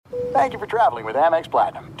Thank you for traveling with Amex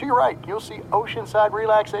Platinum. To your right, you'll see oceanside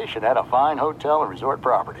relaxation at a fine hotel and resort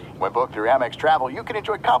property. When booked through Amex Travel, you can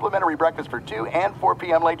enjoy complimentary breakfast for 2 and 4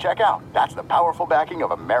 p.m. late checkout. That's the powerful backing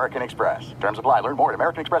of American Express. Terms apply. Learn more at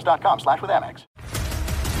americanexpress.com/withAmex.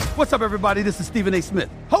 What's up, everybody? This is Stephen A. Smith,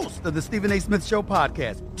 host of the Stephen A. Smith Show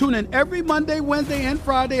podcast. Tune in every Monday, Wednesday, and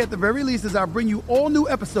Friday at the very least as I bring you all new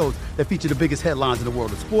episodes that feature the biggest headlines in the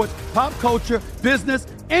world of sports, pop culture, business,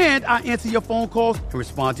 and I answer your phone calls and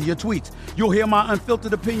respond to your tweets. You'll hear my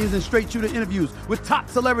unfiltered opinions and straight-shooter interviews with top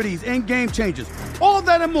celebrities and game changers. All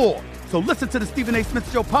that and more. So listen to the Stephen A.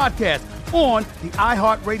 Smith Show podcast on the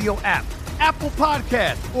iHeartRadio app, Apple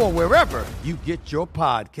Podcasts, or wherever you get your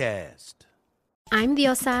podcast. I'm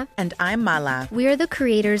Diosa. And I'm Mala. We are the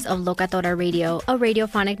creators of Locatora Radio, a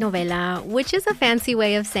radiophonic novela, which is a fancy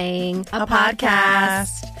way of saying a podcast.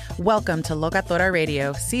 Welcome to Locatora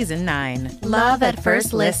Radio, Season 9. Love at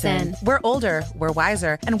first listen. We're older, we're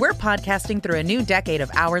wiser, and we're podcasting through a new decade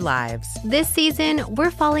of our lives. This season,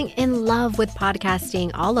 we're falling in love with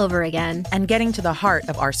podcasting all over again. And getting to the heart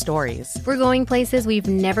of our stories. We're going places we've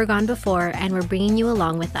never gone before, and we're bringing you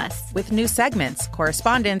along with us. With new segments,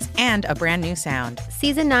 correspondence, and a brand new sound.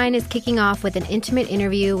 Season 9 is kicking off with an intimate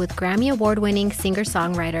interview with Grammy Award-winning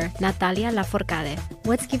singer-songwriter Natalia Lafourcade.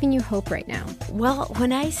 What's giving you hope right now? Well,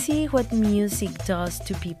 when I see what music does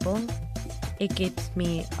to people, it gives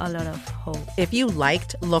me a lot of hope. If you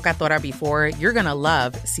liked Locatora before, you're going to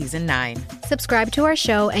love Season 9. Subscribe to our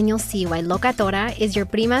show and you'll see why Locatora is your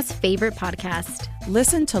prima's favorite podcast.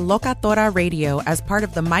 Listen to Locatora Radio as part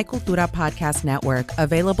of the My Cultura Podcast Network,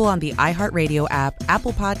 available on the iHeartRadio app,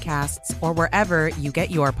 Apple Podcasts, or wherever you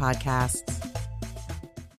get your podcasts.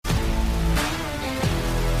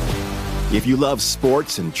 If you love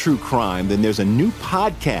sports and true crime, then there's a new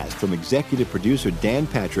podcast from executive producer Dan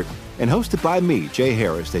Patrick and hosted by me, Jay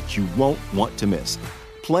Harris, that you won't want to miss.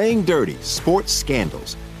 Playing Dirty: Sports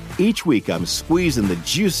Scandals. Each week, I'm squeezing the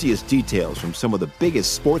juiciest details from some of the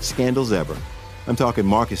biggest sports scandals ever. I'm talking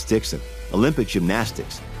Marcus Dixon, Olympic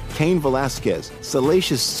gymnastics, Cain Velasquez,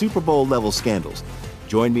 salacious Super Bowl-level scandals.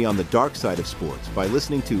 Join me on the dark side of sports by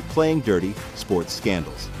listening to Playing Dirty: Sports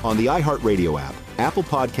Scandals on the iHeartRadio app, Apple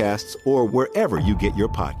Podcasts, or wherever you get your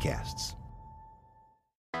podcasts.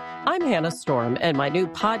 I'm Hannah Storm, and my new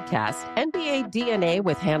podcast, NBA DNA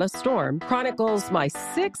with Hannah Storm, chronicles my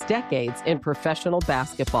 6 decades in professional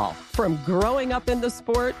basketball. From growing up in the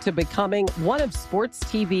sport to becoming one of sports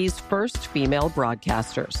TV's first female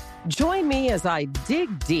broadcasters. Join me as I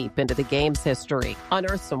dig deep into the game's history,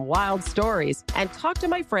 unearth some wild stories, and talk to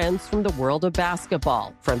my friends from the world of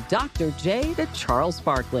basketball, from Dr. J to Charles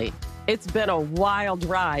Barkley. It's been a wild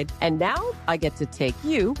ride, and now I get to take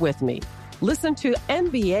you with me. Listen to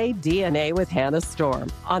NBA DNA with Hannah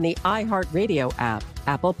Storm on the iHeartRadio app,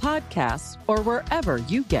 Apple Podcasts, or wherever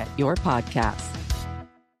you get your podcasts.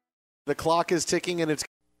 The clock is ticking and it's...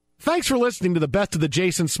 Thanks for listening to the Best of the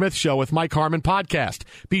Jason Smith Show with Mike Harmon podcast.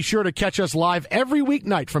 Be sure to catch us live every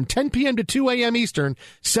weeknight from 10 p.m. to 2 a.m. Eastern,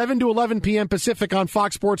 7 to 11 p.m. Pacific on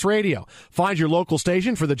Fox Sports Radio. Find your local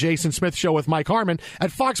station for the Jason Smith Show with Mike Harmon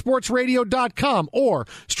at foxsportsradio.com or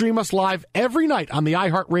stream us live every night on the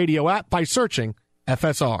iHeartRadio app by searching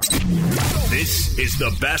FSR. This is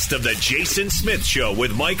the Best of the Jason Smith Show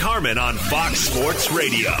with Mike Harmon on Fox Sports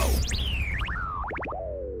Radio.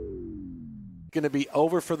 Going to be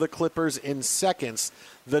over for the Clippers in seconds.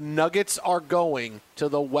 The Nuggets are going to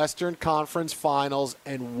the Western Conference Finals,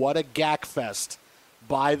 and what a gack fest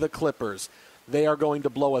by the Clippers. They are going to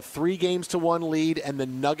blow a 3-1 lead, and the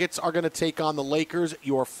Nuggets are going to take on the Lakers.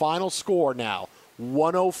 Your final score now,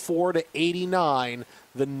 104-89.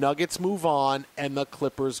 The Nuggets move on, and the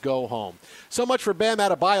Clippers go home. So much for Bam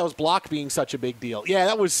Adebayo's block being such a big deal. Yeah,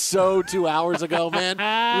 that was so 2 hours ago, man.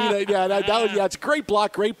 It's a great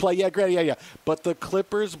block, great play. Yeah, great, yeah. But the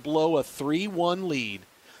Clippers blow a 3-1 lead,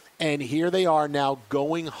 and here they are now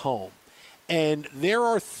going home. And there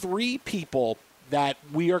are 3 people that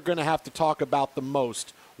we are going to have to talk about the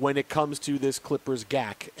most when it comes to this Clippers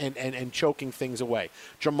gack and choking things away.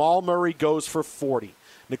 Jamal Murray goes for 40.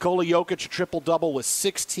 Nikola Jokic, a triple-double with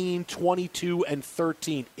 16, 22, and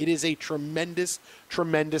 13. It is a tremendous,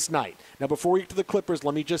 tremendous night. Now, before we get to the Clippers,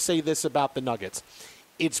 let me just say this about the Nuggets.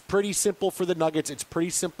 It's pretty simple for the Nuggets. It's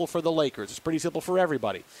pretty simple for the Lakers. It's pretty simple for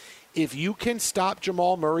everybody. If you can stop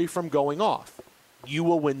Jamal Murray from going off, you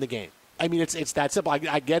will win the game. I mean, it's that simple.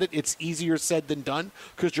 I get it. It's easier said than done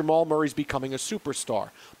because Jamal Murray's becoming a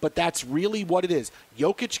superstar. But that's really what it is.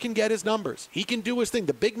 Jokic can get his numbers. He can do his thing.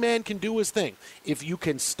 The big man can do his thing. If you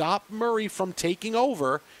can stop Murray from taking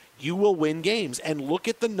over, you will win games. And look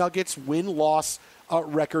at the Nuggets' win-loss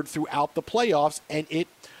record throughout the playoffs, and it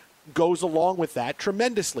goes along with that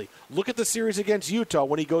tremendously. Look at the series against Utah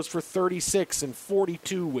when he goes for 36 and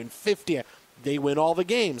 42 and 50. They win all the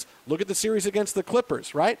games. Look at the series against the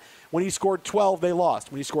Clippers, right? When he scored 12, they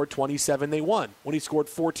lost. When he scored 27, they won. When he scored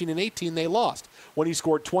 14 and 18, they lost. When he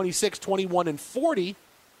scored 26, 21, and 40,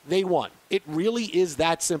 they won. It really is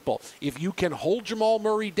that simple. If you can hold Jamal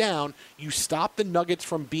Murray down, you stop the Nuggets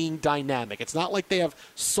from being dynamic. It's not like they have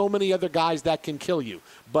so many other guys that can kill you.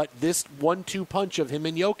 But this 1-2 punch of him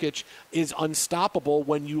and Jokic is unstoppable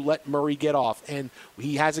when you let Murray get off. And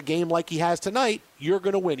he has a game like he has tonight, you're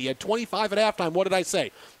going to win. He had 25 at halftime. What did I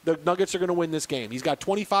say? The Nuggets are going to win this game. He's got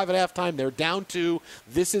 25 at halftime. They're down 2.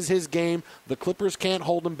 This is his game. The Clippers can't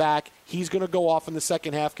hold him back. He's going to go off in the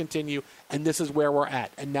second half, continue, and this is where we're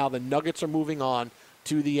at. And now the Nuggets are moving on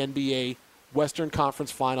to the NBA Western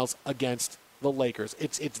Conference Finals against the Lakers.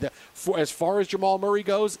 As far as Jamal Murray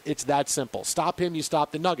goes, it's that simple. Stop him, you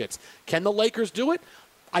stop the Nuggets. Can the Lakers do it?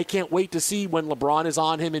 I can't wait to see when LeBron is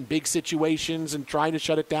on him in big situations and trying to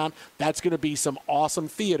shut it down. That's going to be some awesome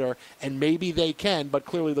theater, and maybe they can, but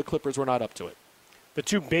clearly the Clippers were not up to it. The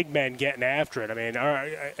two big men getting after it. I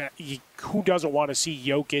mean, who doesn't want to see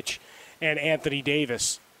Jokic and Anthony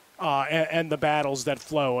Davis and the battles that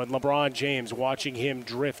flow, and LeBron James watching him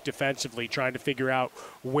drift defensively, trying to figure out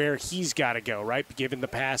where he's got to go, right, given the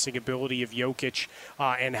passing ability of Jokic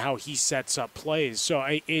and how he sets up plays. So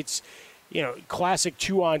it's, classic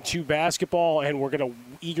 2-on-2 basketball, and we're going to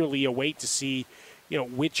eagerly await to see,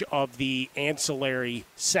 which of the ancillary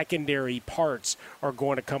secondary parts are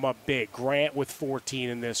going to come up big. Grant with 14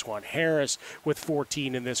 in this one. Harris with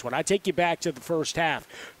 14 in this one. I take you back to the first half.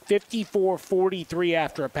 54-43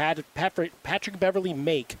 after a Patrick Beverley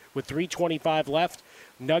make with 3:25 left.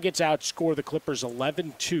 Nuggets outscore the Clippers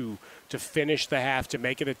 11-2 to finish the half to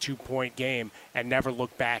make it a 2-point game and never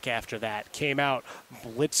look back after that. Came out,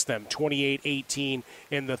 blitzed them 28-18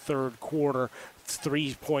 in the third quarter.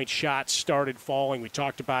 3-point shots started falling. We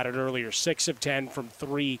talked about it earlier. 6 of 10 from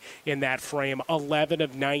 3 in that frame. 11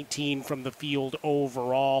 of 19 from the field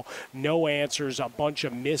overall. No answers. A bunch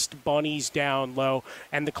of missed bunnies down low.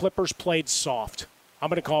 And the Clippers played soft. I'm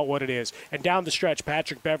going to call it what it is. And down the stretch,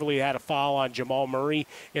 Patrick Beverley had a foul on Jamal Murray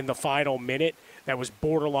in the final minute. That was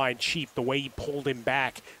borderline cheap, the way he pulled him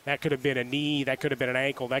back. That could have been a knee. That could have been an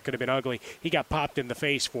ankle. That could have been ugly. He got popped in the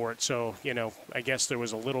face for it. So, I guess there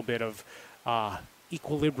was a little bit of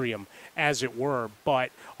equilibrium, as it were. But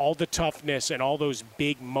all the toughness and all those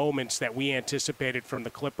big moments that we anticipated from the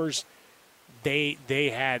Clippers, they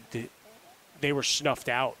were snuffed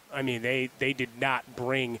out. I mean, they did not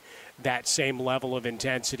bring that same level of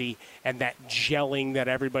intensity and that gelling that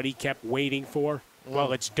everybody kept waiting for.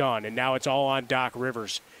 Well, it's done, and now it's all on Doc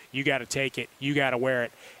Rivers. You got to take it. You got to wear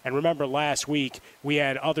it. And remember, last week we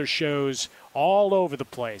had other shows all over the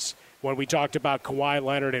place when we talked about Kawhi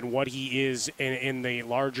Leonard and what he is in the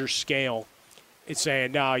larger scale. It's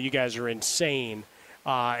saying, no, you guys are insane,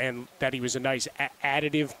 and that he was a nice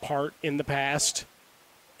additive part in the past.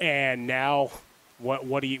 And now,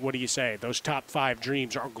 what do you say? Those top 5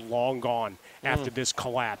 dreams are long gone after this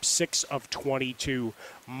collapse. 6 of 22,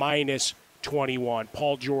 minus 21.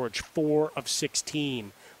 Paul George, 4 of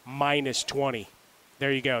 16, minus 20.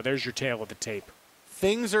 There you go. There's your tail of the tape.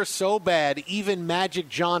 Things are so bad, even Magic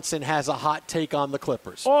Johnson has a hot take on the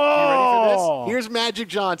Clippers. Oh! You ready for this? Here's Magic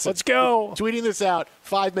Johnson. Let's go. Tweeting this out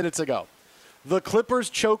 5 minutes ago. The Clippers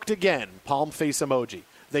choked again. Palm face emoji.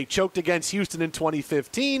 They choked against Houston in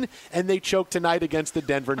 2015, and they choked tonight against the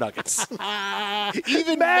Denver Nuggets.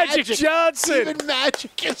 Even Magic Johnson. Even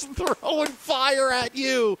Magic is throwing fire at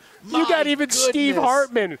you. You got even Steve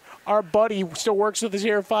Hartman, our buddy, who still works with us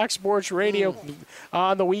here at Fox Sports Radio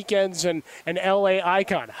on the weekends, and an L.A.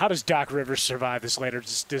 icon. How does Doc Rivers survive this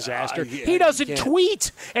latest disaster? He doesn't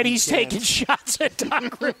tweet, and he's taking shots at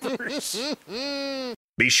Doc Rivers.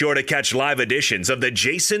 Be sure to catch live editions of The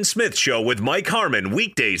Jason Smith Show with Mike Harmon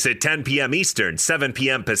weekdays at 10 p.m. Eastern, 7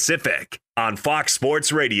 p.m. Pacific on Fox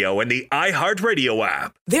Sports Radio and the iHeartRadio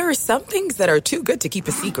app. There are some things that are too good to keep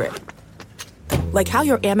a secret. Like how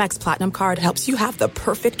your Amex Platinum card helps you have the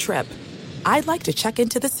perfect trip. I'd like to check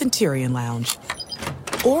into the Centurion Lounge.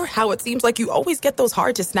 Or how it seems like you always get those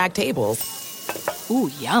hard-to-snag tables.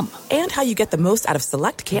 Ooh, yum. And how you get the most out of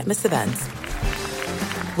select can't-miss events.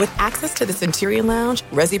 With access to the Centurion Lounge,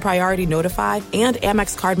 Resi Priority Notified, and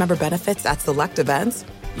Amex card member benefits at select events,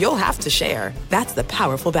 you'll have to share. That's the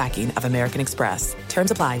powerful backing of American Express. Terms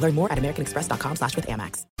apply. Learn more at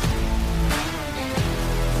americanexpress.com/withAmex.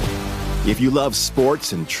 If you love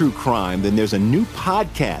sports and true crime, then there's a new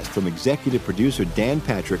podcast from executive producer Dan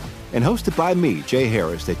Patrick and hosted by me, Jay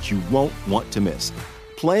Harris, that you won't want to miss.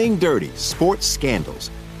 Playing Dirty: Sports Scandals.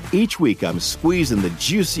 Each week, I'm squeezing the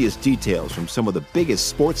juiciest details from some of the biggest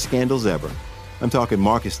sports scandals ever. I'm talking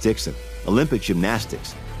Marcus Dixon, Olympic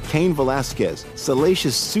gymnastics, Cain Velasquez,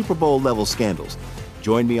 salacious Super Bowl-level scandals.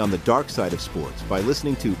 Join me on the dark side of sports by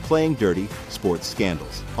listening to Playing Dirty Sports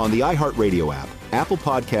Scandals on the iHeartRadio app, Apple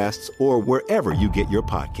Podcasts, or wherever you get your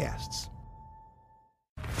podcasts.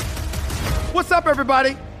 What's up,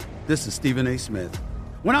 everybody? This is Stephen A. Smith.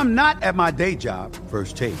 When I'm not at my day job,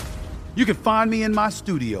 First Take, you can find me in my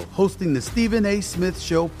studio hosting the Stephen A. Smith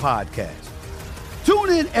Show podcast. Tune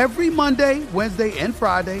in every Monday, Wednesday, and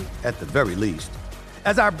Friday, at the very least,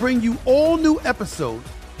 as I bring you all new episodes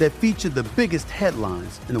that feature the biggest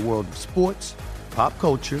headlines in the world of sports, pop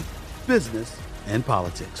culture, business, and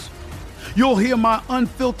politics. You'll hear my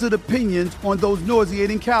unfiltered opinions on those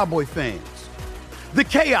nauseating Cowboy fans, the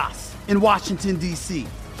chaos in Washington, D.C.,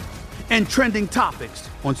 and trending topics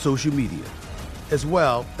on social media, as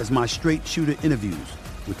well as my straight shooter interviews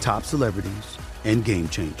with top celebrities and game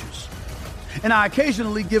changers. And I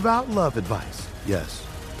occasionally give out love advice. Yes,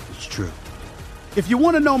 it's true. If you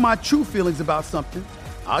want to know my true feelings about something,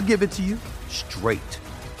 I'll give it to you straight.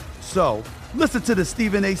 So listen to the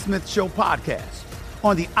Stephen A. Smith Show podcast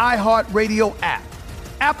on the iHeartRadio app,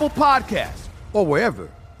 Apple Podcasts, or wherever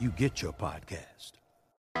you get your podcast.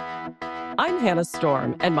 I'm Hannah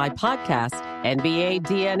Storm, and my podcast, NBA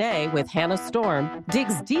DNA with Hannah Storm,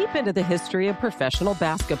 digs deep into the history of professional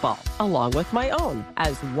basketball, along with my own,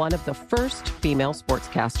 as one of the first female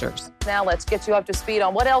sportscasters. Now let's get you up to speed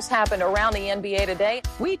on what else happened around the NBA today.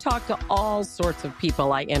 We talk to all sorts of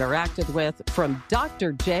people I interacted with, from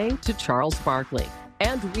Dr. J to Charles Barkley,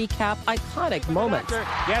 and recap iconic moments.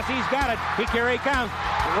 Yes, he's got it. Here he comes.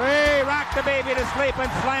 Way rock the baby to sleep and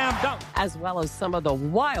slam dunk. As well as some of the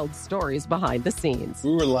wild stories behind the scenes.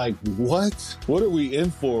 We were like, what? What are we in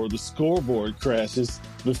for? The scoreboard crashes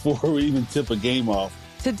before we even tip a game off.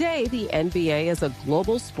 Today, the NBA is a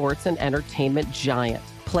global sports and entertainment giant.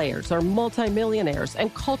 Players are multimillionaires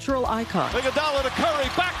and cultural icons. Iguodala to Curry,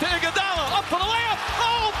 back to Iguodala, up for the layup.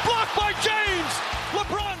 Oh, blocked by James.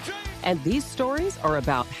 LeBron James. And these stories are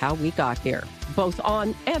about how we got here, both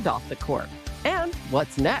on and off the court. And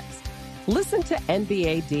what's next? Listen to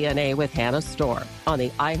NBA DNA with Hannah Storm on the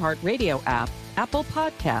iHeartRadio app, Apple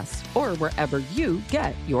Podcasts, or wherever you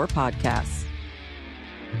get your podcasts.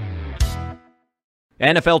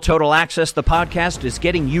 NFL Total Access, the podcast, is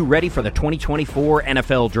getting you ready for the 2024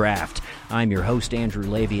 NFL Draft. I'm your host, Andrew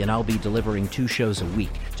Levy, and I'll be delivering 2 shows a week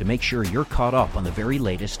to make sure you're caught up on the very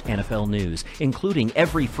latest NFL news, including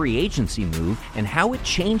every free agency move and how it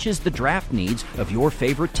changes the draft needs of your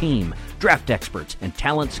favorite team. Draft experts and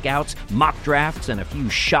talent scouts, mock drafts, and a few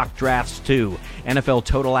shock drafts, too. NFL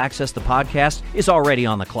Total Access, the podcast, is already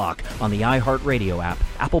on the clock on the iHeartRadio app,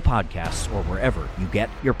 Apple Podcasts, or wherever you get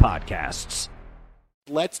your podcasts.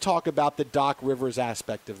 Let's talk about the Doc Rivers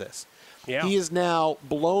aspect of this. Yeah. He has now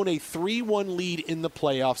blown a 3-1 lead in the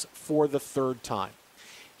playoffs for the 3rd time.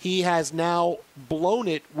 He has now blown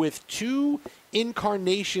it with 2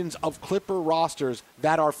 incarnations of Clipper rosters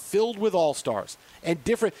that are filled with all-stars and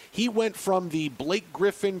different. He went from the Blake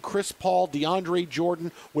Griffin, Chris Paul, DeAndre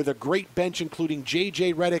Jordan with a great bench including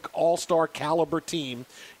J.J. Redick all-star caliber team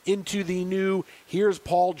into the new, here's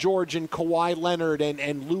Paul George and Kawhi Leonard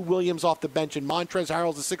and Lou Williams off the bench and Montrezl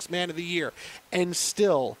Harrell's the 6th man of the year. And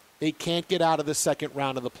still, they can't get out of the second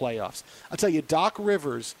round of the playoffs. I'll tell you, Doc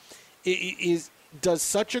Rivers does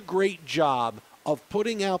such a great job of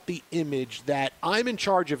putting out the image that I'm in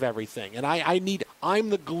charge of everything, and I'm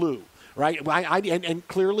the glue. Right, and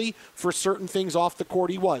clearly for certain things off the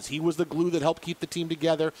court, he was the glue that helped keep the team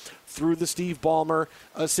together through the Steve Ballmer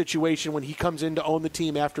situation when he comes in to own the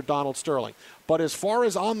team after Donald Sterling. But as far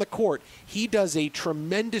as on the court, he does a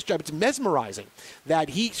tremendous job. It's mesmerizing that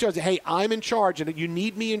he says, hey, I'm in charge, and you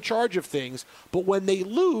need me in charge of things. But when they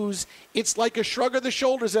lose, it's like a shrug of the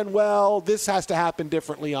shoulders and, well, this has to happen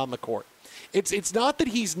differently on the court. It's not that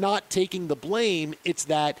he's not taking the blame. It's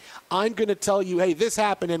that I'm going to tell you, hey, this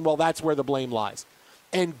happened, and, well, that's where the blame lies.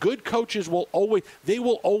 And good coaches will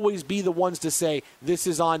always be the ones to say, this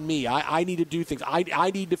is on me. I need to do things.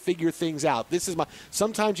 I need to figure things out.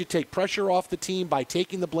 Sometimes you take pressure off the team by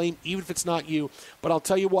taking the blame, even if it's not you. But I'll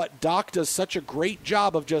tell you what, Doc does such a great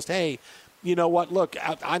job of just, hey, you know what, look,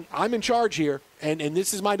 I'm in charge here, and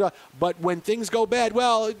this is my job. But when things go bad,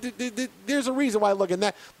 well, there's a reason why I look,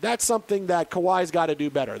 and that's something that Kawhi's got to do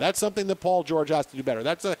better. That's something that Paul George has to do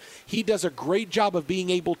better. He does a great job of being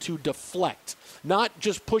able to deflect. not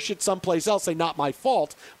just push it someplace else, say not my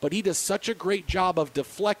fault, but he does such a great job of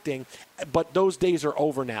deflecting. But those days are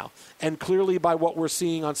over now. And clearly by what we're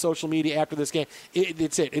seeing on social media after this game,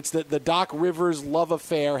 it's the Doc Rivers love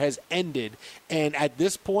affair has ended. And at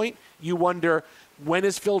this point, you wonder, when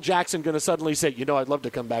is Phil Jackson going to suddenly say, I'd love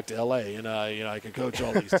to come back to L.A. and I could coach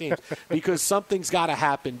all these teams? Because something's got to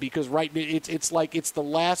happen. Because it's like it's the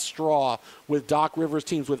last straw with Doc Rivers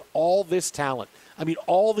teams with all this talent. I mean,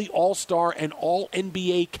 all the all-star and all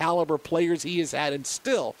NBA caliber players he has had, and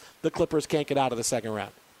still the Clippers can't get out of the second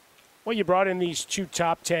round. Well, you brought in these 2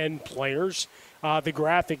 top 10 players. The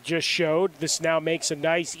graphic just showed this now makes a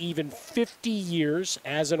nice even 50 years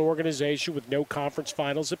as an organization with no conference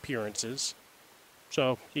finals appearances.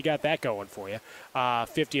 So you got that going for you.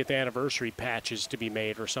 50th anniversary patches to be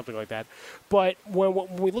made or something like that. But when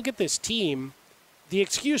we look at this team, the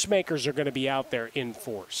excuse makers are going to be out there in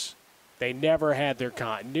force. They never had their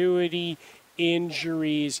continuity,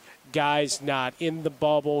 injuries, guys not in the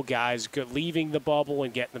bubble, guys leaving the bubble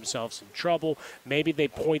and getting themselves in trouble. Maybe they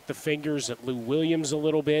point the fingers at Lou Williams a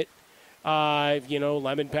little bit.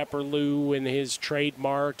 Lemon Pepper Lou and his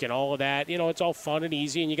trademark and all of that. It's all fun and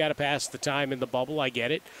easy, and you got to pass the time in the bubble. I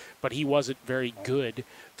get it. But he wasn't very good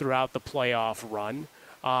throughout the playoff run.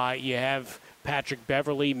 You have Patrick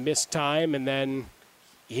Beverley miss time, and then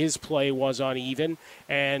his play was uneven.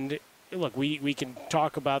 And look, we can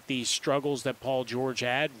talk about the struggles that Paul George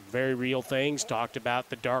had, very real things, talked about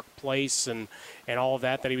the dark place and all of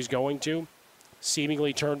that he was going to.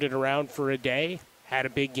 Seemingly turned it around for a day, had a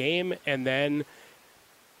big game, and then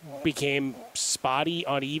became spotty,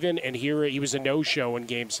 uneven, and here he was a no-show in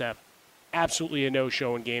Game 7. Absolutely a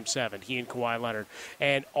no-show in Game 7, he and Kawhi Leonard.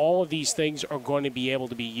 And all of these things are going to be able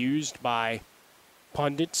to be used by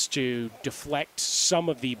pundits to deflect some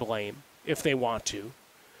of the blame if they want to.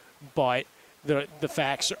 But the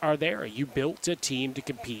facts are there. You built a team to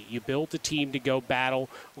compete. You built a team to go battle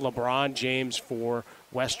LeBron James for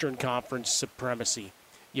Western Conference supremacy.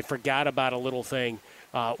 You forgot about a little thing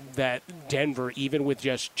that Denver, even with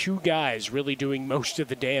just 2 guys really doing most of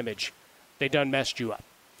the damage, they done messed you up.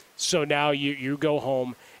 So now you go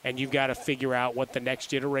home and you've got to figure out what the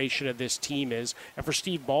next iteration of this team is. And for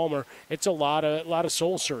Steve Ballmer, it's a lot of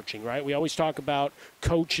soul searching, right? We always talk about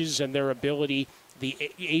coaches and their ability,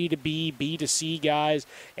 the A to B, B to C guys,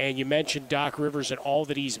 and you mentioned Doc Rivers and all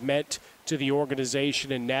that he's meant to the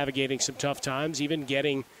organization and navigating some tough times, even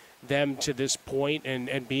getting them to this point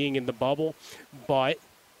and being in the bubble. But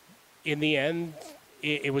in the end,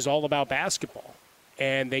 it was all about basketball,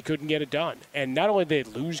 and they couldn't get it done. And not only did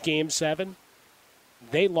they lose Game 7,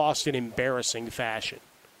 they lost in embarrassing fashion.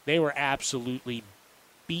 They were absolutely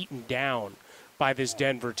beaten down by this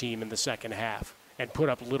Denver team in the second half and put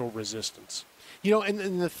up little resistance.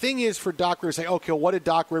 And the thing is for Doc Rivers, say, okay, what did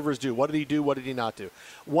Doc Rivers do? What did he do? What did he not do?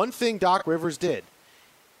 One thing Doc Rivers did,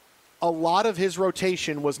 a lot of his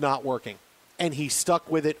rotation was not working, and he stuck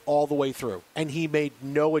with it all the way through, and he made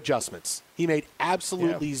no adjustments. He made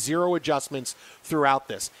absolutely zero adjustments throughout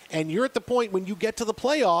this. And you're at the point when you get to the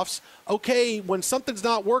playoffs, okay, when something's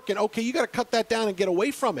not working, okay, you got to cut that down and get away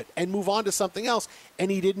from it and move on to something else, and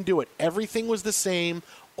he didn't do it. Everything was the same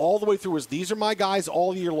all the way through. These are my guys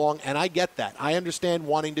all year long, and I get that. I understand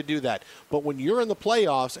wanting to do that. But when you're in the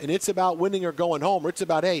playoffs and it's about winning or going home, or it's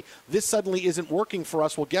about, hey, this suddenly isn't working for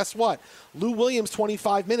us, well, guess what? Lou Williams,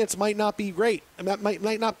 25 minutes might not be great. And that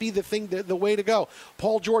might not be the way to go.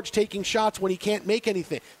 Paul George taking shots when he can't make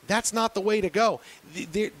anything. That's not the way to go.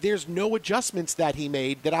 There's no adjustments that he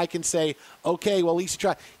made that I can say, okay, well, at least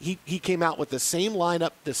he came out with the same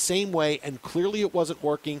lineup, the same way, and clearly it wasn't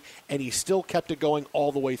working, and he still kept it going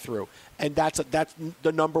all the way through. And that's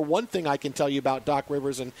the number one thing I can tell you about Doc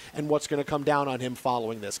Rivers and what's going to come down on him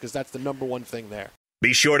following this, because that's the number one thing there.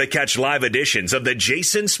 Be sure to catch live editions of The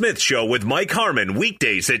Jason Smith Show with Mike Harmon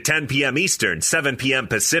weekdays at 10 p.m. Eastern, 7 p.m.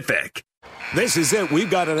 Pacific. This is it. We've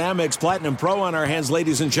got an Amex Platinum Pro on our hands,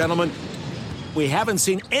 ladies and gentlemen. We haven't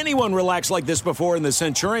seen anyone relax like this before in the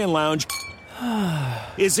Centurion Lounge.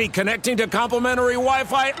 Is he connecting to complimentary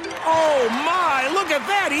Wi-Fi? Oh, my! Look at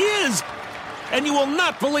that! He is! And you will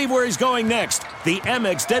not believe where he's going next. The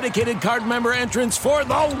Amex dedicated card member entrance for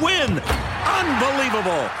the win.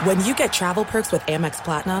 Unbelievable. When you get travel perks with Amex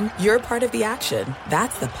Platinum, you're part of the action.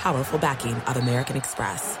 That's the powerful backing of American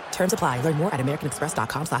Express. Terms apply. Learn more at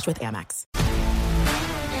americanexpress.com/withAmex.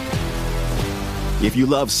 If you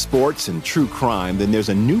love sports and true crime, then there's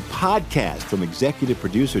a new podcast from executive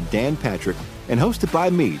producer Dan Patrick and hosted by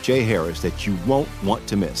me, Jay Harris, that you won't want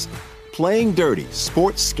to miss. Playing Dirty: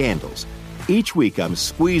 Sports Scandals. Each week, I'm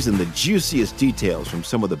squeezing the juiciest details from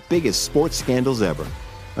some of the biggest sports scandals ever.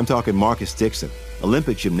 I'm talking Marcus Dixon,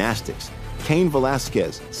 Olympic gymnastics, Cain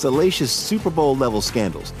Velasquez, salacious Super Bowl-level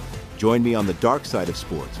scandals. Join me on the dark side of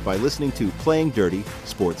sports by listening to Playing Dirty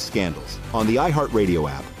Sports Scandals on the iHeartRadio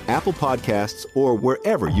app, Apple Podcasts, or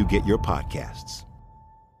wherever you get your podcasts.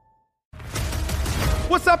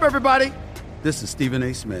 What's up, everybody? This is Stephen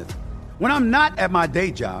A. Smith. When I'm not at my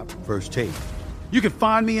day job, First Take, you can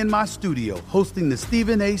find me in my studio hosting the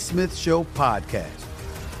Stephen A. Smith Show podcast.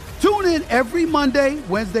 Tune in every Monday,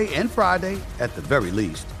 Wednesday, and Friday, at the very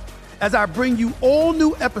least, as I bring you all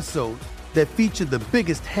new episodes that feature the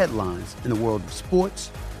biggest headlines in the world of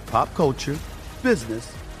sports, pop culture,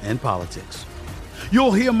 business, and politics.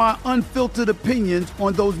 You'll hear my unfiltered opinions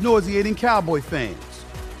on those nauseating Cowboy fans,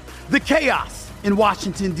 the chaos in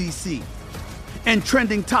Washington, D.C., and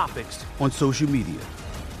trending topics on social media,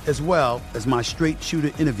 as well as my straight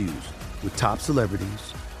shooter interviews with top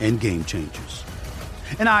celebrities and game changers.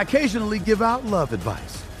 And I occasionally give out love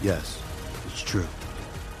advice. Yes, it's true.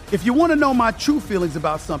 If you want to know my true feelings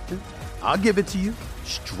about something, I'll give it to you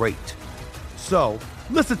straight. So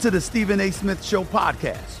listen to the Stephen A. Smith Show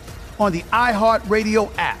podcast on the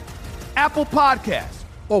iHeartRadio app, Apple Podcasts,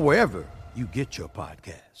 or wherever you get your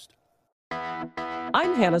podcast.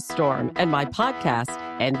 I'm Hannah Storm, and my podcast,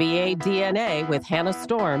 NBA DNA with Hannah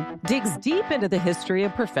Storm, digs deep into the history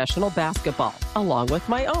of professional basketball, along with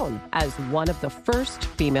my own, as one of the first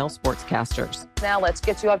female sportscasters. Now let's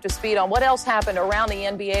get you up to speed on what else happened around the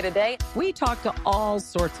NBA today. We talk to all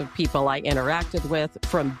sorts of people I interacted with,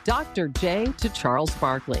 from Dr. J to Charles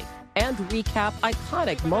Barkley, and recap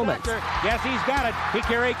iconic moments. Yes, he's got it.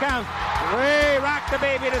 Here he comes. Way rock the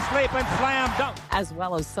baby to sleep and slam dunk. As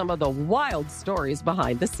well as some of the wild stories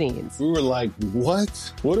behind the scenes. We were like,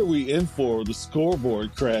 what? What are we in for? The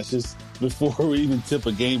scoreboard crashes before we even tip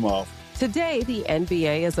a game off. Today, the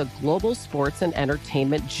NBA is a global sports and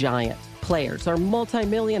entertainment giant. Players are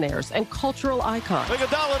multimillionaires and cultural icons.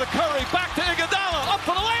 Iguodala to Curry, back to Iguodala, up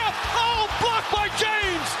for the layup. Oh, blocked by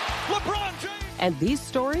James. LeBron James. And these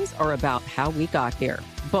stories are about how we got here,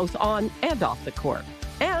 both on and off the court.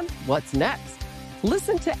 And what's next?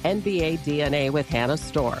 Listen to NBA DNA with Hannah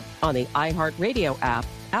Storm on the iHeartRadio app,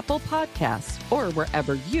 Apple Podcasts, or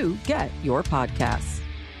wherever you get your podcasts.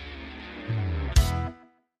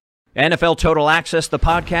 NFL Total Access, the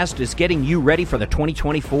podcast, is getting you ready for the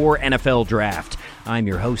 2024 NFL Draft. I'm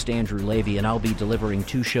your host, Andrew Levy, and I'll be delivering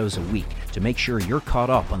 2 shows a week to make sure you're caught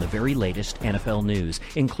up on the very latest NFL news,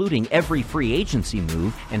 including every free agency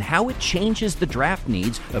move and how it changes the draft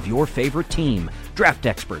needs of your favorite team. Draft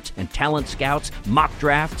experts and talent scouts, mock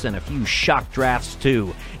drafts, and a few shock drafts,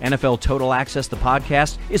 too. NFL Total Access, the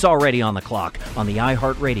podcast, is already on the clock on the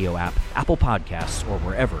iHeartRadio app, Apple Podcasts, or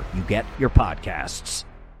wherever you get your podcasts.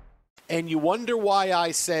 And you wonder why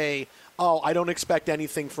I say, I don't expect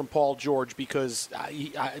anything from Paul George because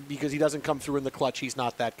he doesn't come through in the clutch. He's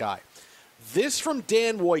not that guy. This from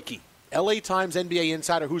Dan Wojcicki, LA Times NBA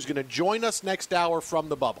insider, who's going to join us next hour from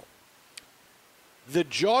the bubble. The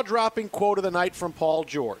jaw-dropping quote of the night from Paul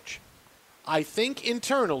George. I think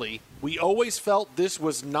internally we always felt this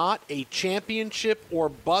was not a championship or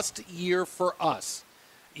bust year for us.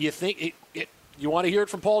 You think you want to hear it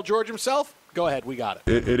from Paul George himself? Go ahead, we got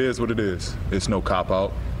it. It is what it is. It's no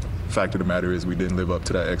cop-out. Fact of the matter is we didn't live up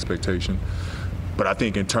to that expectation. But I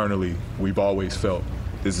think internally we've always felt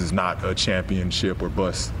this is not a championship or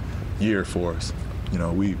bust year for us. You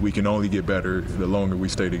know, we can only get better the longer we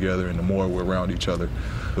stay together and the more we're around each other.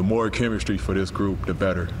 The more chemistry for this group, the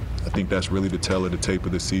better. I think that's really the tell of the tape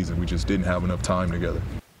of the season. We just didn't have enough time together.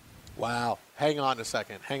 Wow. Hang on a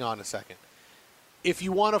second. If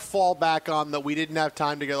you want to fall back on that we didn't have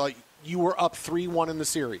time together, you were up 3-1 in the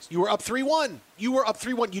series. You were up 3-1. You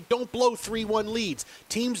don't blow 3-1 leads.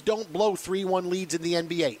 Teams don't blow 3-1 leads in the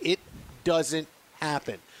NBA. It doesn't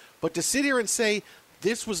happen. But to sit here and say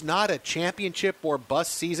this was not a championship or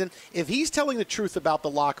bust season, if he's telling the truth about the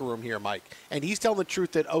locker room here, Mike, and he's telling the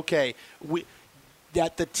truth that,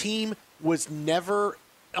 that the team was never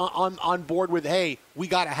on board with, hey, we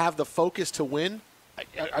got to have the focus to win,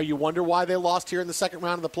 are you wonder why they lost here in the second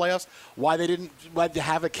round of the playoffs? Why they didn't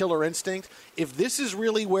have a killer instinct? If this is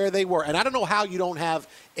really where they were, and I don't know how you don't have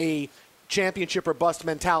a championship or bust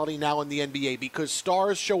mentality now in the NBA, because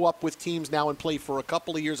stars show up with teams now and play for a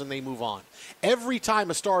couple of years and they move on. Every time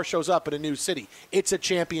a star shows up in a new city, it's a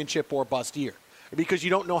championship or bust year, because you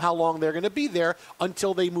don't know how long they're going to be there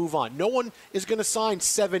until they move on. No one is going to sign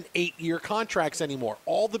 7-8-year contracts anymore.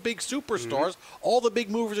 All the big superstars, all the big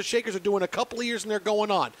movers and shakers are doing a couple of years and they're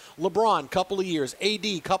going on. LeBron, couple of years.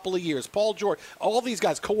 AD, couple of years. Paul George, all these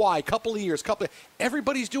guys. Kawhi, couple of years.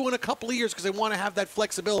 Everybody's doing a couple of years because they want to have that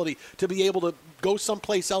flexibility to be able to go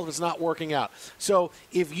someplace else if it's not working out. So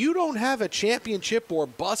if you don't have a championship or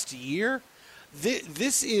bust year,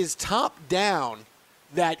 This is top down.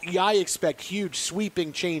 That I expect huge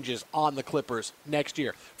sweeping changes on the Clippers next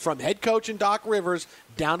year, from head coach and Doc Rivers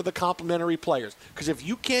down to the complementary players. Because if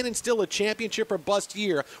you can't instill a championship or bust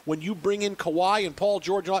year when you bring in Kawhi and Paul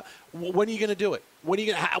George, when are you going to do it?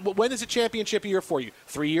 When is a championship year for you?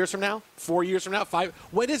 3 years from now? 4 years from now? 5?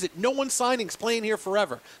 When is it? No one's signing's playing here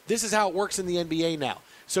forever. This is how it works in the NBA now.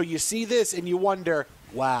 So you see this and you wonder,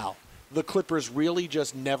 wow, the Clippers really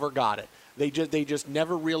just never got it. They just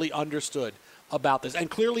never really understood about this. And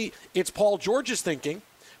clearly it's Paul George's thinking,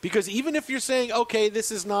 because even if you're saying, okay, this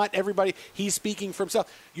is not everybody, he's speaking for himself,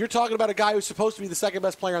 you're talking about a guy who's supposed to be the second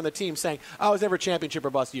best player on the team saying, oh, it was never a championship or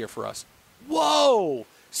bust year for us. Whoa!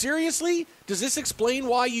 Seriously? Does this explain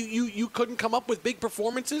why you couldn't come up with big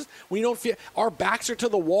performances? We don't feel our backs are to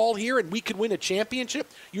the wall here and we could win a championship?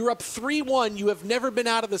 You're up 3-1. You have never been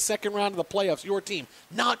out of the second round of the playoffs, your team.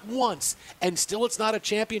 Not once. And still it's not a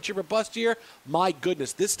championship or bust year? My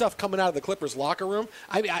goodness. This stuff coming out of the Clippers locker room,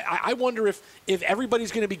 I wonder if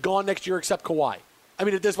everybody's going to be gone next year except Kawhi. I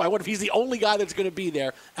mean, at this point, I wonder if he's the only guy that's going to be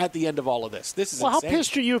there at the end of all of this. This is insane. How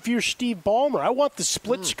pissed are you if you're Steve Ballmer? I want the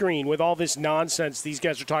split screen with all this nonsense these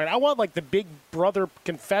guys are talking. I want like the Big Brother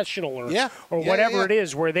confessional or whatever it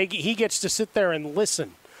is where he gets to sit there and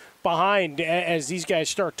listen behind as these guys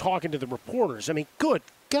start talking to the reporters. I mean, good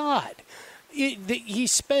God. He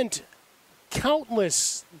spent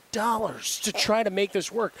countless dollars to try to make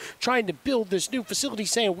this work, trying to build this new facility,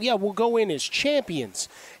 saying, yeah, we'll go in as champions,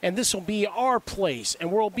 and this will be our place,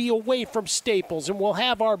 and we'll be away from Staples, and we'll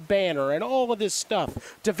have our banner, and all of this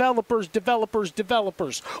stuff. Developers,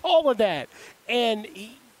 all of that. And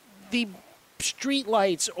the street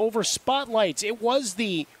lights over spotlights, it was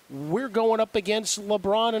we're going up against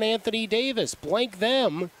LeBron and Anthony Davis. Blank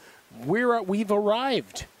them. We've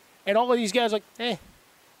arrived. And all of these guys like,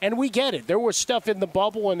 And we get it. There was stuff in the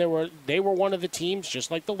bubble, and they were one of the teams, just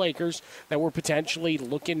like the Lakers, that were potentially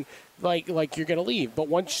looking like you're going to leave. But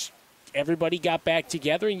once everybody got back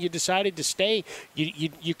together and you decided to stay,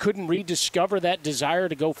 you couldn't rediscover that desire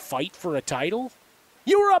to go fight for a title?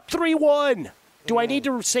 You were up 3-1. Do I need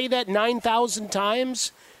to say that 9,000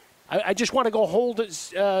 times? I just want to go hold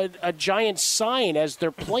a giant sign as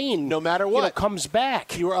their plane no matter what comes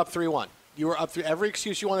back. You were up 3-1. You were up 3. Every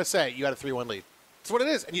excuse you want to say, you had a 3-1 lead. That's what it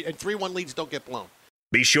is. And 3-1 leads don't get blown.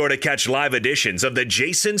 Be sure to catch live editions of The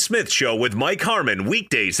Jason Smith Show with Mike Harmon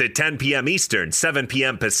weekdays at 10 p.m. Eastern, 7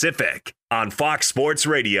 p.m. Pacific on Fox Sports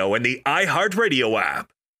Radio and the iHeartRadio app.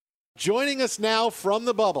 Joining us now from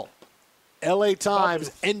the bubble, LA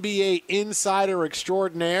Times NBA insider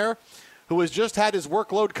extraordinaire who has just had his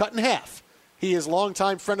workload cut in half. He is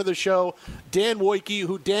longtime friend of the show, Dan Wojcicki,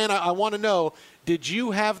 who, Dan, I want to know, did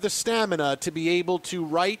you have the stamina to be able to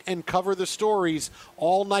write and cover the stories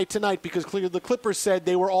all night tonight? Because clearly the Clippers said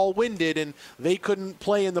they were all winded and they couldn't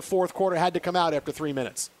play in the fourth quarter, had to come out after 3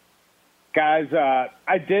 minutes. Guys,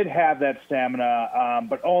 I did have that stamina,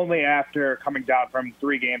 but only after coming down from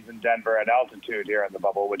 3 games in Denver at altitude here in the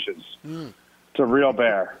bubble, which is it's a real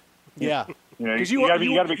bear. Yeah. You got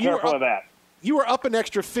to be careful of that. You were up an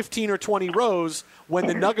extra 15 or 20 rows when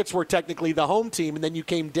the Nuggets were technically the home team, and then you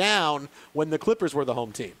came down when the Clippers were the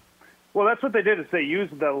home team. Well, that's what they did is they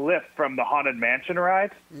used the lift from the Haunted Mansion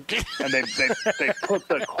ride, and they put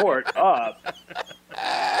the court up.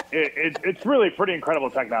 It's really pretty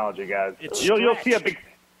incredible technology, guys. You'll see a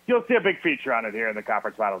big feature on it here in the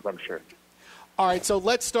conference finals, I'm sure. All right, so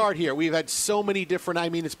let's start here. We've had so many different. I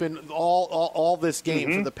mean, it's been all this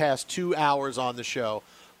game for the past 2 hours on the show.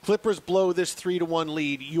 Clippers blow this 3-1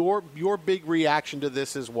 lead. Your big reaction to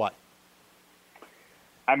this is what?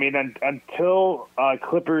 I mean, until a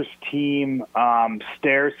Clippers team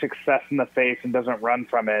stares success in the face and doesn't run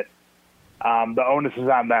from it, the onus is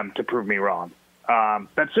on them to prove me wrong.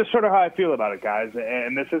 That's just sort of how I feel about it, guys.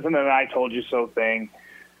 And this isn't an I told you so thing.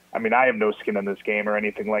 I mean, I have no skin in this game or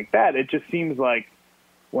anything like that. It just seems like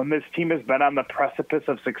when this team has been on the precipice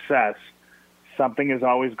of success, something has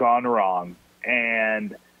always gone wrong.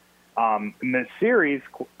 And in this series,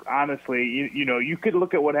 honestly, you could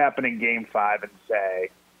look at what happened in Game 5 and say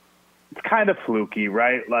it's kind of fluky,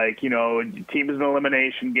 right? Like, your team is an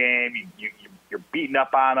elimination game. You're beating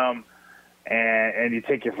up on them, and you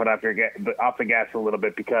take your foot off the gas a little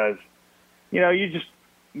bit because,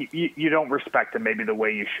 you don't respect them maybe the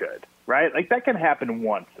way you should, right? Like, that can happen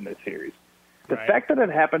once in this series. The fact that it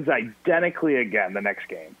happens identically again the next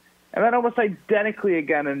game, and then almost identically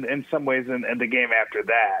again in some ways in the game after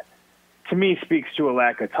that, to me speaks to a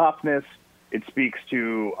lack of toughness. It speaks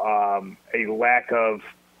to a lack of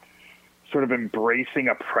sort of embracing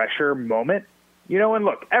a pressure moment. And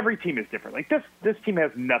look, every team is different. Like this team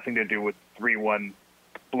has nothing to do with 3-1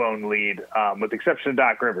 blown lead, with the exception of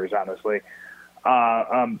Doc Rivers, honestly.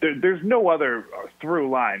 There's no other through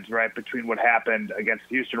lines, right, between what happened against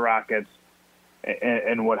the Houston Rockets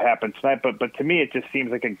and what happened tonight. But to me, it just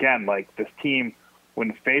seems like, again, like this team,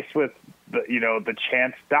 when faced with the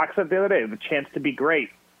chance, Doc said the other day, the chance to be great,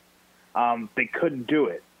 they couldn't do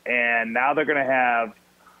it. And now they're going to have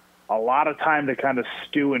a lot of time to kind of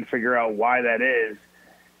stew and figure out why that is.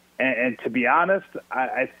 And to be honest,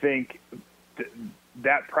 I think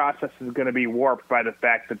that process is going to be warped by the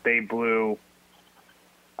fact that they blew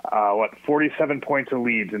 47 points of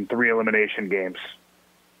leads in 3 elimination games.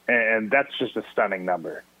 And that's just a stunning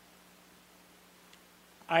number.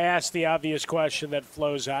 I asked the obvious question that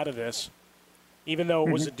flows out of this. Even though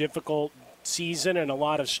it was a difficult season and a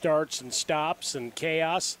lot of starts and stops and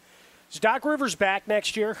chaos, is Doc Rivers back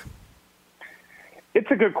next year? It's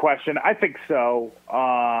a good question. I think so.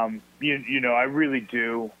 I really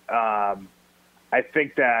do. I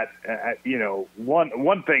think that,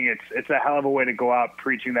 one thing, it's a hell of a way to go out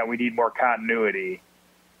preaching that we need more continuity,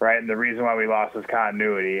 right? And the reason why we lost is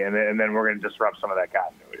continuity, and then we're going to disrupt some of that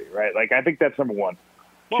continuity, right? Like, I think that's number one.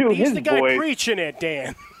 Well, Two, he's his the guy voice, preaching it,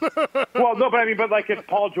 Dan. well, no, but it's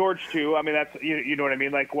Paul George too. I mean, that's you know what I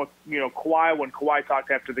mean. Like Kawhi, when Kawhi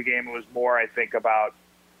talked after the game, it was more, I think, about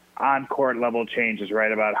on-court level changes,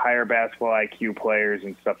 right? About higher basketball IQ players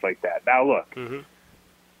and stuff like that. Now, look,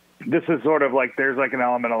 this is sort of like there's like an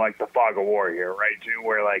element of like the fog of war here, right? Too,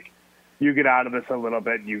 where like you get out of this a little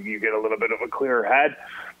bit, you get a little bit of a clearer head.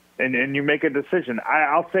 And you make a decision.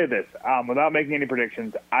 I'll say this, without making any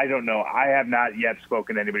predictions, I don't know. I have not yet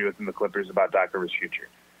spoken to anybody within the Clippers about Doc Rivers' future.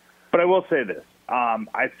 But I will say this.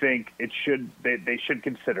 I think they should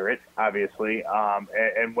consider it, obviously.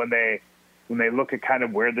 And when they look at kind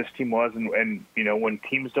of where this team was and when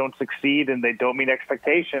teams don't succeed and they don't meet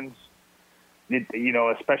expectations,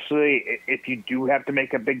 especially if you do have to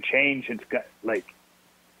make a big change, it's got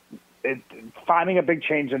finding a big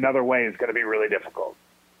change another way is going to be really difficult.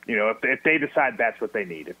 If they decide that's what they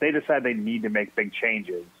need, if they decide they need to make big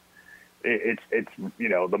changes, it's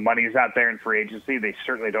the money's out there in free agency. They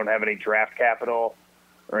certainly don't have any draft capital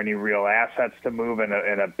or any real assets to move in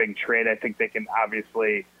a big trade. I think they can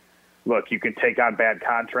obviously look. You can take on bad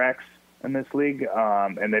contracts in this league,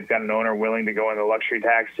 and they've got an owner willing to go into luxury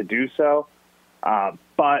tax to do so.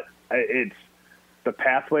 But it's the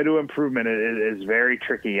pathway to improvement is very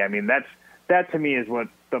tricky. I mean, that to me is what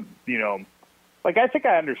I think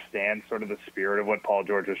I understand sort of the spirit of what Paul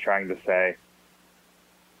George was trying to say.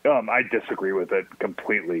 I disagree with it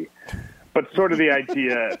completely. But sort of the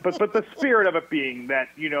idea, but the spirit of it being that,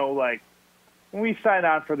 when we signed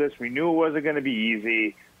on for this, we knew it wasn't going to be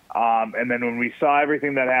easy. And then when we saw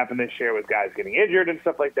everything that happened this year with guys getting injured and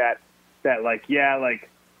stuff like that,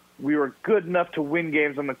 we were good enough to win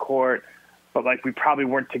games on the court, but we probably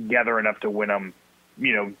weren't together enough to win them,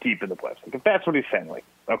 deep in the playoffs. If that's what he's saying,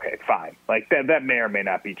 okay, fine. That may or may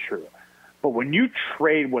not be true. But when you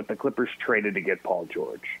trade what the Clippers traded to get Paul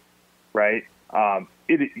George, right? And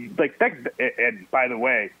by the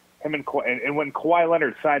way, him and when Kawhi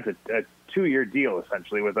Leonard signs a 2-year deal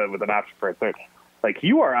essentially with an option for a third,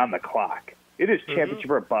 you are on the clock. It is championship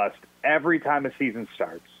or bust every time a season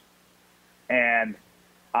starts. And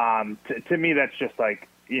to me, that's just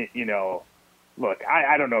look,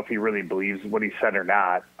 I don't know if he really believes what he said or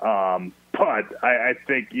not. But I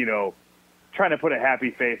think, trying to put a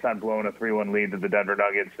happy face on blowing a 3-1 lead to the Denver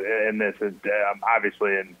Nuggets in this is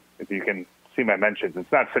obviously, and if you can see my mentions,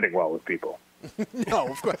 it's not sitting well with people. No,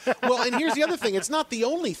 of course. Well, and here's the other thing. It's not the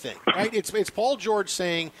only thing, right? It's Paul George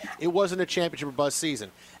saying it wasn't a championship or bust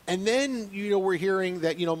season. And then, we're hearing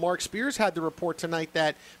that, Mark Spears had the report tonight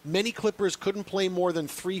that many Clippers couldn't play more than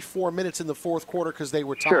 3-4 minutes in the fourth quarter because they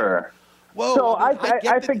were tired. Sure. Whoa, so I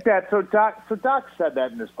think that Doc said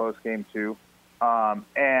that in his post game too,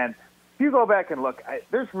 and if you go back and look,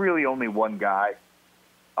 there's really only one guy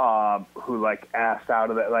who asked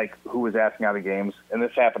out of that, who was asking out of games, and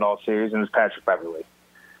this happened all series, and it was Patrick Beverley.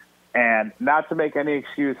 And not to make any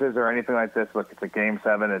excuses or anything like this. Look, it's a Game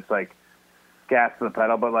 7. It's gas to the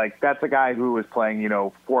pedal, but that's a guy who was playing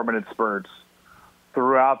 4-minute spurts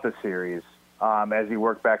throughout the series as he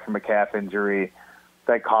worked back from a calf injury.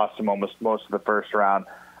 That cost him almost most of the first round.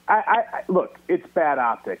 I look, it's bad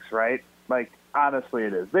optics, right? Honestly,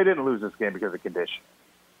 it is. They didn't lose this game because of condition.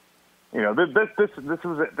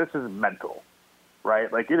 This is mental, right?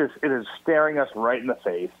 It is staring us right in the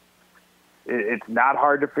face. It's not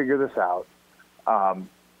hard to figure this out.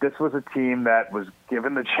 This was a team that was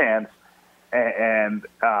given the chance, and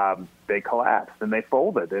they collapsed and they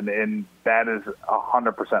folded, and that is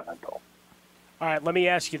 100% mental. All right, let me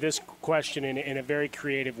ask you this question in a very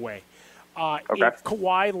creative way. If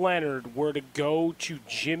Kawhi Leonard were to go to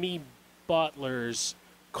Jimmy Butler's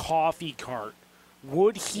coffee cart,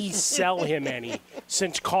 would he sell him any,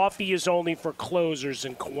 since coffee is only for closers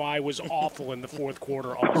and Kawhi was awful in the fourth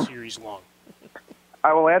quarter all series long?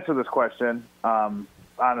 I will answer this question,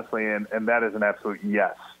 honestly, and that is an absolute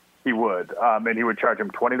yes. He would. And he would charge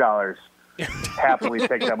him $20, happily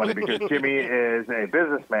take that money, because Jimmy is a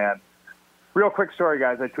businessman. Real quick story,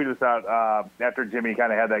 guys. I tweeted this out after Jimmy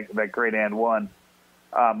kind of had that great and one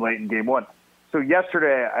late in game one. So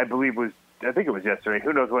yesterday, I think it was yesterday.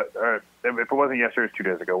 Who knows what? Or if it wasn't yesterday, it was 2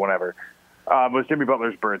 days ago, whatever. Was Jimmy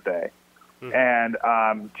Butler's birthday. Mm-hmm. And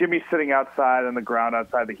Jimmy's sitting outside on the ground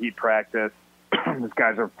outside the Heat practice. These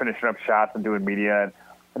guys are finishing up shots and doing media.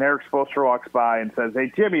 And Eric Spoelstra walks by and says,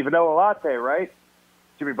 "Hey, Jimmy, vanilla latte, right?"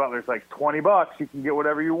 Jimmy Butler's like, $20, you can get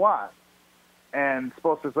whatever you want. And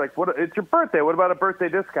Spoelstra's like, "What? It's your birthday. What about a birthday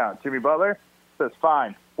discount?" Jimmy Butler says,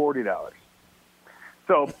 "Fine, $40.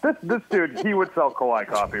 So this dude, he would sell Kawhi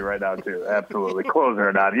coffee right now too. Absolutely, closer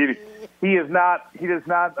or not. He does not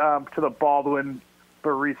to the Baldwin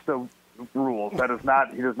barista rules.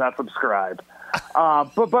 He does not subscribe.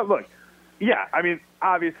 But look, yeah, I mean,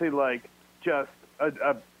 obviously, like just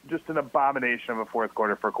an abomination of a fourth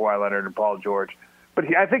quarter for Kawhi Leonard and Paul George.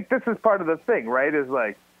 But I think this is part of the thing, right? Is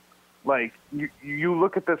like you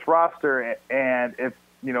look at this roster, and if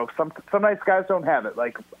some nights guys don't have it.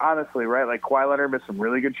 Like honestly, right? Like Kawhi Leonard missed some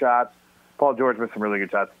really good shots. Paul George missed some really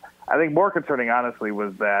good shots. I think more concerning, honestly,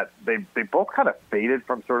 was that they both kind of faded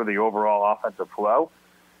from sort of the overall offensive flow.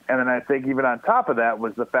 And then I think even on top of that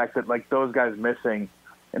was the fact that like those guys missing,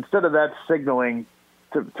 instead of that signaling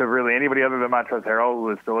to really anybody other than Montrezl Harrell, who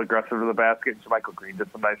was still aggressive to the basket, and Michael Green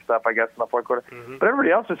did some nice stuff, I guess, in the fourth quarter. Mm-hmm. But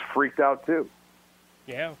everybody else just freaked out too.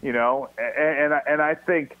 Yeah. And I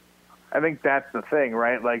think that's the thing,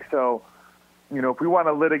 right? Like, so, if we want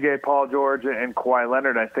to litigate Paul George and Kawhi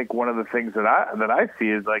Leonard, I think one of the things that I see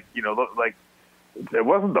is like, like it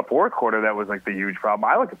wasn't the fourth quarter that was like the huge problem.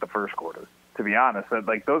 I look at the first quarter, to be honest. That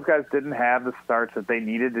like those guys didn't have the starts that they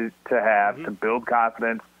needed to have to build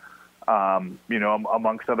confidence,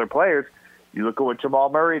 amongst other players. You look at what Jamal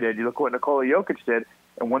Murray did. You look at what Nikola Jokic did.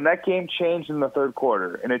 And when that game changed in the third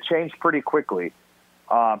quarter, and it changed pretty quickly,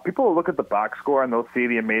 people will look at the box score and they'll see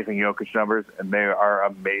the amazing Jokic numbers, and they are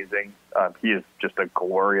amazing. He is just a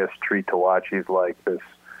glorious treat to watch. He's like this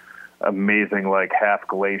amazing, like half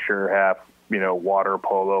glacier, half water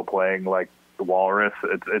polo playing like the walrus.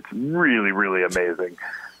 It's really, really amazing.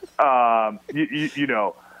 But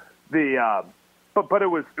it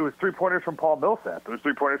was 3-pointers from Paul Millsap. It was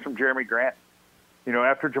 3-pointers from Jeremy Grant.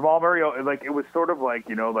 After Jamal Murray, like it was sort of like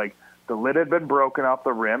like the lid had been broken off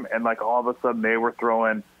the rim, and like all of a sudden they were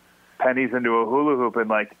throwing pennies into a hula hoop,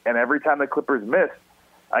 and every time the Clippers missed,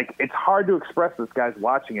 like it's hard to express this, guys,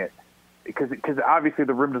 watching it, because obviously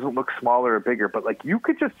the rim doesn't look smaller or bigger, but like you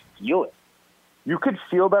could just feel it. You could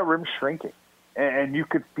feel that rim shrinking, and you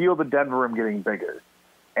could feel the Denver rim getting bigger.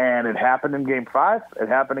 And it happened in Game 5, it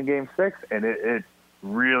happened in Game 6, and it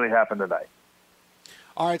really happened tonight.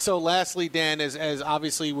 All right, so lastly, Dan, as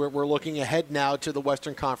obviously we're looking ahead now to the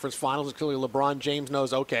Western Conference Finals. Clearly LeBron James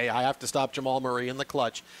knows, okay, I have to stop Jamal Murray in the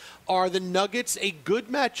clutch. Are the Nuggets a good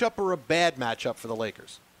matchup or a bad matchup for the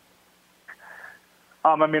Lakers?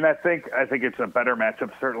 I mean, I think it's a better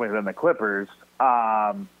matchup certainly than the Clippers.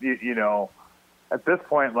 At this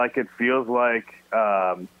point, like it feels like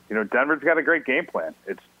Denver's got a great game plan.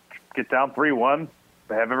 It's get down 3-1,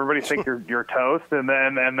 have everybody think you're toast, and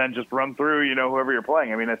then just run through whoever you're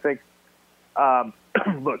playing. I mean, I think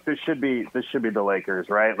look, this should be the Lakers,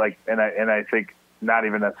 right? Like, and I think not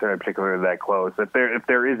even necessarily particularly that close. If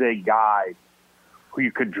there is a guy who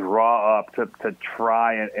you could draw up to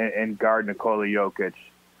try and guard Nikola Jokic,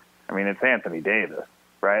 I mean, it's Anthony Davis,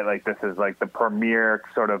 right? Like this is like the premier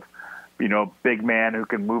sort of big man who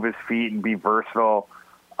can move his feet and be versatile.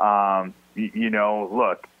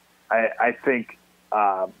 Look, I think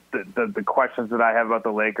the questions that I have about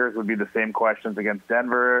the Lakers would be the same questions against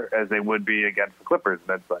Denver as they would be against the Clippers.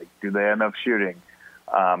 That's like, do they have enough shooting?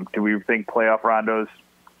 Do we think playoff Rondo's,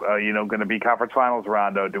 going to be conference finals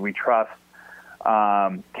Rondo? Do we trust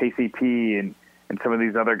KCP and some of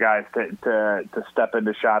these other guys to step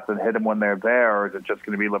into shots and hit them when they're there, or is it just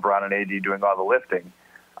going to be LeBron and AD doing all the lifting?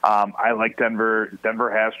 I like Denver. Denver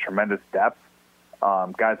has tremendous depth.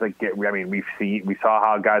 Guys like, we saw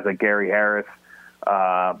how guys like Gary Harris,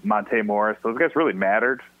 Monte Morris, those guys really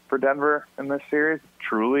mattered for Denver in this series,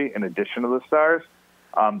 truly, in addition to the stars.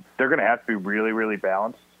 They're going to have to be really, really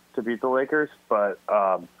balanced to beat the Lakers. But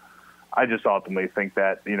I just ultimately think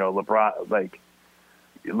that, LeBron, like,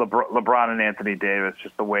 LeBron and Anthony Davis,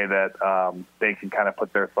 just the way that they can kind of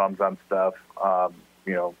put their thumbs on stuff.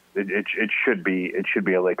 It should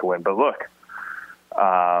be a Laker win. But look,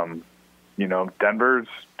 Denver's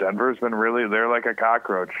been really, they're like a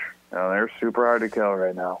cockroach. They're super hard to kill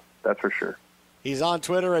right now. That's for sure. He's on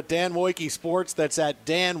Twitter at Dan Wojcicki Sports. That's at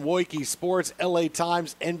Dan Wojcicki Sports, LA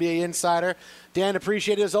Times, NBA Insider. Dan,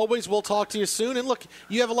 appreciate it as always. We'll talk to you soon. And look,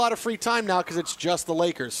 you have a lot of free time now because it's just the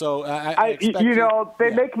Lakers. So I expect they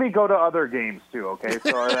make me go to other games too. Okay,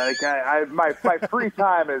 so my free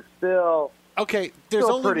time is still. Okay, there's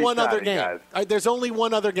only one other game. There's only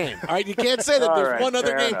one other game. All right, you can't say that there's one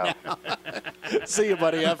other game now. See you,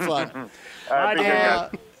 buddy. Have fun. Bye, Dan.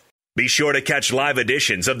 Be sure to catch live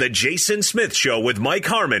editions of The Jason Smith Show with Mike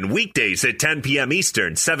Harmon weekdays at 10 p.m.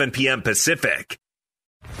 Eastern, 7 p.m. Pacific.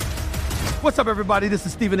 What's up, everybody? This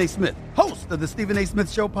is Stephen A. Smith, host of the Stephen A. Smith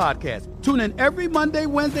Show podcast. Tune in every Monday,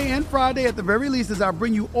 Wednesday, and Friday at the very least as I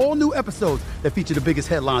bring you all new episodes that feature the biggest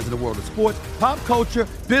headlines in the world of sports, pop culture,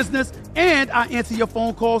 business, and I answer your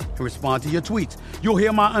phone calls and respond to your tweets. You'll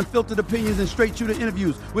hear my unfiltered opinions and straight-shooter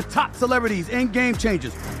interviews with top celebrities and game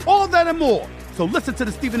changers. All that and more. So listen to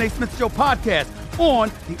the Stephen A. Smith Show podcast on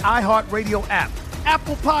the iHeartRadio app,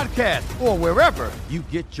 Apple Podcasts, or wherever you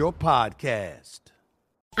get your podcast.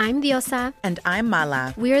 I'm Diosa. And I'm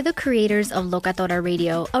Mala. We are the creators of Locatora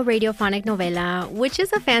Radio, a radiophonic novela, which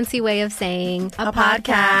is a fancy way of saying a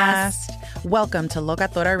podcast. Welcome to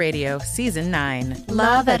Locatora Radio, Season 9.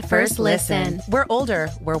 Love at first listen. We're older,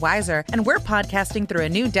 we're wiser, and we're podcasting through a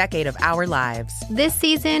new decade of our lives. This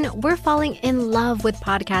season, we're falling in love with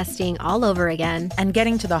podcasting all over again. And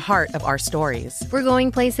getting to the heart of our stories. We're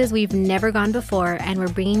going places we've never gone before, and we're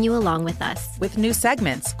bringing you along with us. With new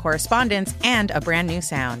segments, correspondence, and a brand new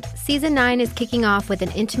sound. Season 9 is kicking off with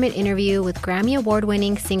an intimate interview with Grammy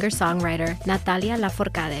Award-winning singer-songwriter Natalia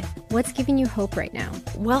Lafourcade. What's giving you hope right now?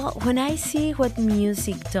 Well, when I see what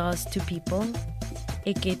music does to people,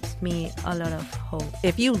 it gives me a lot of hope.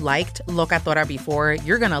 If you liked Locatora before,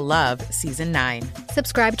 you're going to love Season 9.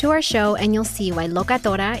 Subscribe to our show and you'll see why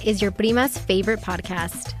Locatora is your prima's favorite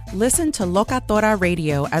podcast. Listen to Locatora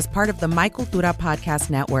Radio as part of the My Cultura podcast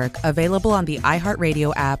network, available on the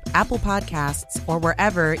iHeartRadio app, Apple Podcasts, or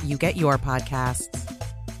wherever you get your podcasts.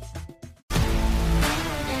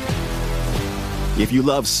 If you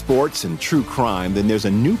love sports and true crime, then there's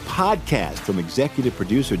a new podcast from executive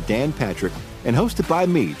producer Dan Patrick and hosted by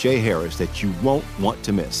me, Jay Harris, that you won't want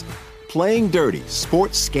to miss. Playing Dirty: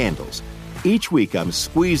 Sports Scandals. Each week, I'm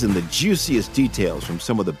squeezing the juiciest details from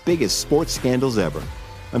some of the biggest sports scandals ever.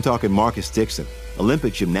 I'm talking Marcus Dixon,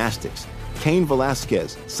 Olympic gymnastics, Cain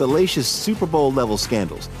Velasquez, salacious Super Bowl-level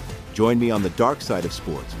scandals. Join me on the dark side of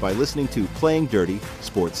sports by listening to Playing Dirty: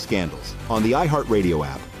 Sports Scandals on the iHeartRadio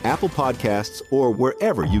app, Apple Podcasts, or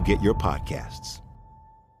wherever you get your podcasts.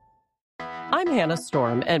 I'm Hannah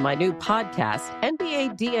Storm, and my new podcast,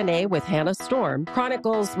 NBA DNA with Hannah Storm,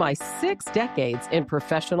 chronicles my 6 decades in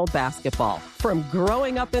professional basketball. From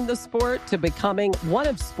growing up in the sport to becoming one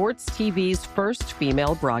of sports TV's first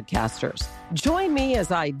female broadcasters. Join me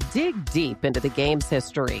as I dig deep into the game's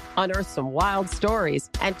history, unearth some wild stories,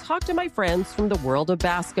 and talk to my friends from the world of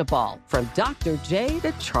basketball, from Dr. J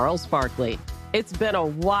to Charles Barkley. It's been a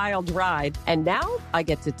wild ride, and now I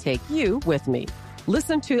get to take you with me.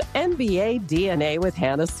 Listen to NBA DNA with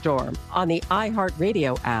Hannah Storm on the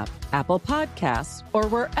iHeartRadio app, Apple Podcasts, or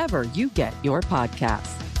wherever you get your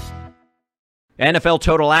podcasts. NFL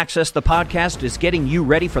Total Access, the podcast, is getting you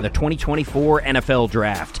ready for the 2024 NFL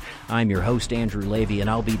Draft. I'm your host, Andrew Levy, and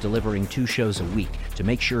I'll be delivering 2 shows a week to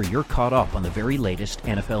make sure you're caught up on the very latest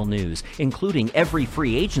NFL news, including every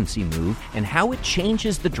free agency move and how it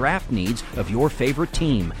changes the draft needs of your favorite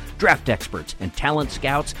team. Draft experts and talent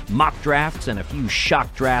scouts, mock drafts, and a few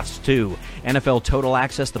shock drafts, too. NFL Total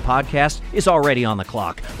Access, the podcast, is already on the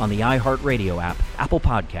clock on the iHeartRadio app, Apple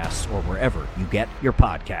Podcasts, or wherever you get your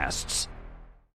podcasts.